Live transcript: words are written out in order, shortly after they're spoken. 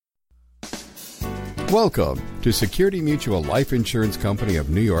Welcome to Security Mutual Life Insurance Company of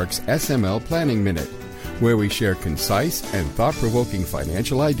New York's SML Planning Minute, where we share concise and thought-provoking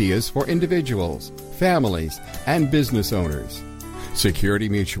financial ideas for individuals, families, and business owners. Security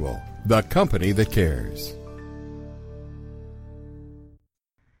Mutual, the company that cares.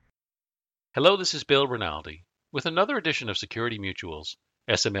 Hello, this is Bill Rinaldi with another edition of Security Mutual's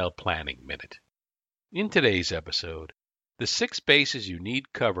SML Planning Minute. In today's episode, the 6 bases you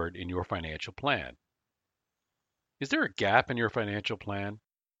need covered in your financial plan. Is there a gap in your financial plan?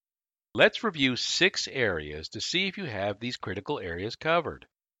 Let's review 6 areas to see if you have these critical areas covered.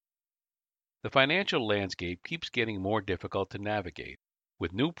 The financial landscape keeps getting more difficult to navigate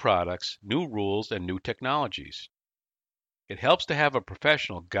with new products, new rules, and new technologies. It helps to have a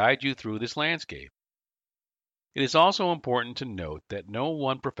professional guide you through this landscape. It is also important to note that no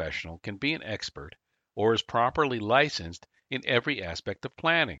one professional can be an expert or is properly licensed in every aspect of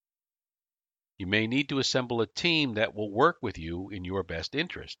planning. You may need to assemble a team that will work with you in your best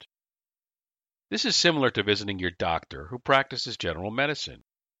interest. This is similar to visiting your doctor who practices general medicine.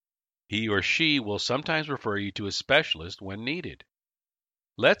 He or she will sometimes refer you to a specialist when needed.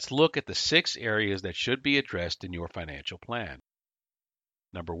 Let's look at the 6 areas that should be addressed in your financial plan.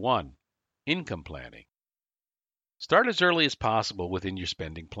 Number 1, income planning. Start as early as possible within your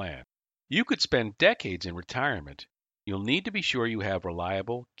spending plan. You could spend decades in retirement. You'll need to be sure you have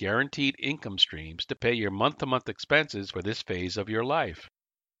reliable, guaranteed income streams to pay your month-to-month expenses for this phase of your life.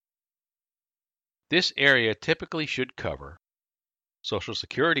 This area typically should cover Social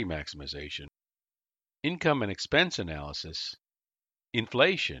Security maximization, income and expense analysis,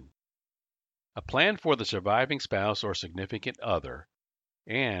 inflation, a plan for the surviving spouse or significant other,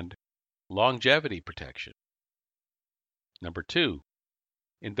 and longevity protection. Number 2,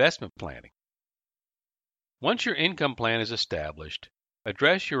 investment planning. Once your income plan is established,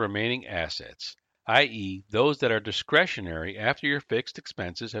 address your remaining assets, i.e., those that are discretionary after your fixed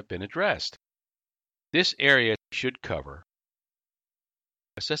expenses have been addressed. This area should cover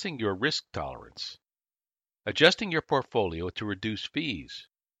assessing your risk tolerance, adjusting your portfolio to reduce fees,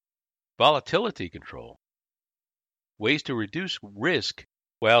 volatility control, ways to reduce risk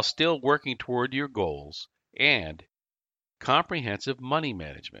while still working toward your goals, and comprehensive money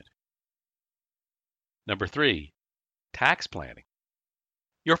management. Number 3, tax planning.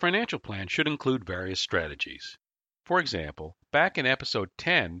 Your financial plan should include various strategies. For example, back in episode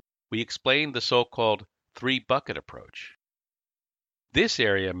 10, we explained the so-called 3-bucket approach. This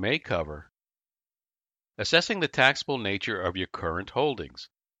area may cover assessing the taxable nature of your current holdings,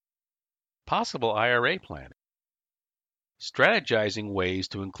 possible IRA planning, strategizing ways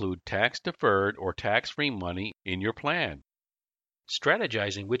to include tax-deferred or tax-free money in your plan,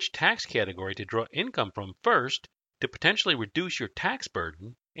 strategizing which tax category to draw income from first to potentially reduce your tax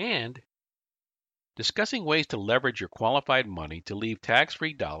burden, and discussing ways to leverage your qualified money to leave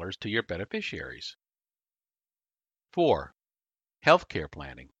tax-free dollars to your beneficiaries. 4, healthcare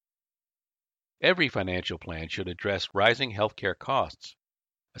planning. Every financial plan should address rising healthcare costs,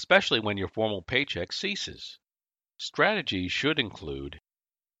 especially when your formal paycheck ceases. Strategies should include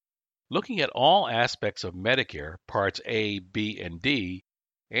looking at all aspects of Medicare, Parts A, B, and D,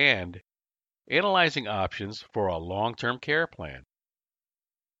 and analyzing options for a long-term care plan.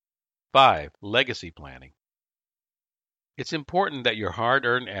 5, legacy planning. It's important that your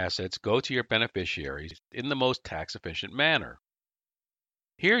hard-earned assets go to your beneficiaries in the most tax-efficient manner.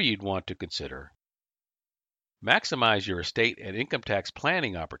 Here you'd want to consider maximize your estate and income tax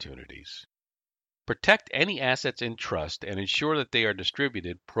planning opportunities. Protect any assets in trust and ensure that they are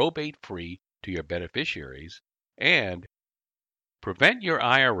distributed probate-free to your beneficiaries, and prevent your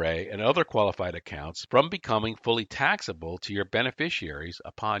IRA and other qualified accounts from becoming fully taxable to your beneficiaries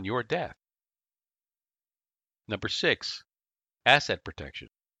upon your death. Number 6, asset protection.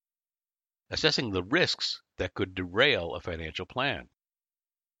 Assessing the risks that could derail a financial plan.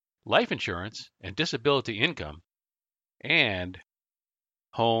 Life insurance and disability income, and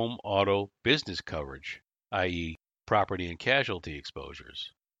home, auto, business coverage, i.e., property and casualty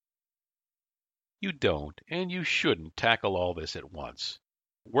exposures. You don't and you shouldn't tackle all this at once.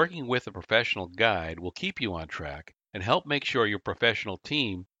 Working with a professional guide will keep you on track and help make sure your professional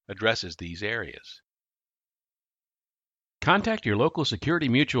team addresses these areas. Contact your local Security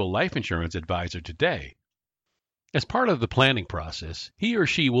Mutual life insurance advisor today. As part of the planning process, he or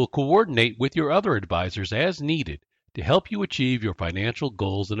she will coordinate with your other advisors as needed to help you achieve your financial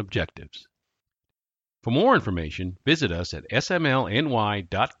goals and objectives. For more information, visit us at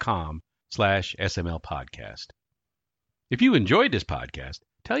smlny.com/smlpodcast. If you enjoyed this podcast,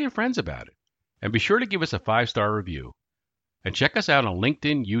 tell your friends about it, and be sure to give us a 5-star review. And check us out on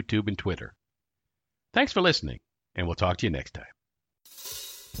LinkedIn, YouTube, and Twitter. Thanks for listening, and we'll talk to you next time.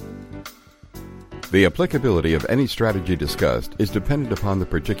 The applicability of any strategy discussed is dependent upon the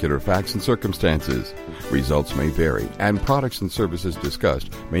particular facts and circumstances. Results may vary, and products and services discussed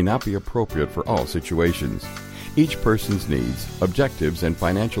may not be appropriate for all situations. Each person's needs, objectives, and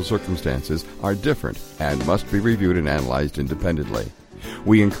financial circumstances are different and must be reviewed and analyzed independently.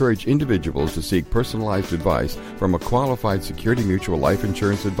 We encourage individuals to seek personalized advice from a qualified Security Mutual life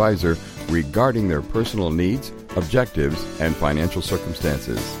insurance advisor regarding their personal needs, objectives, and financial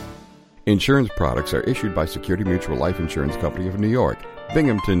circumstances. Insurance products are issued by Security Mutual Life Insurance Company of New York,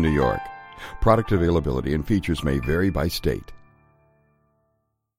 Binghamton, New York. Product availability and features may vary by state.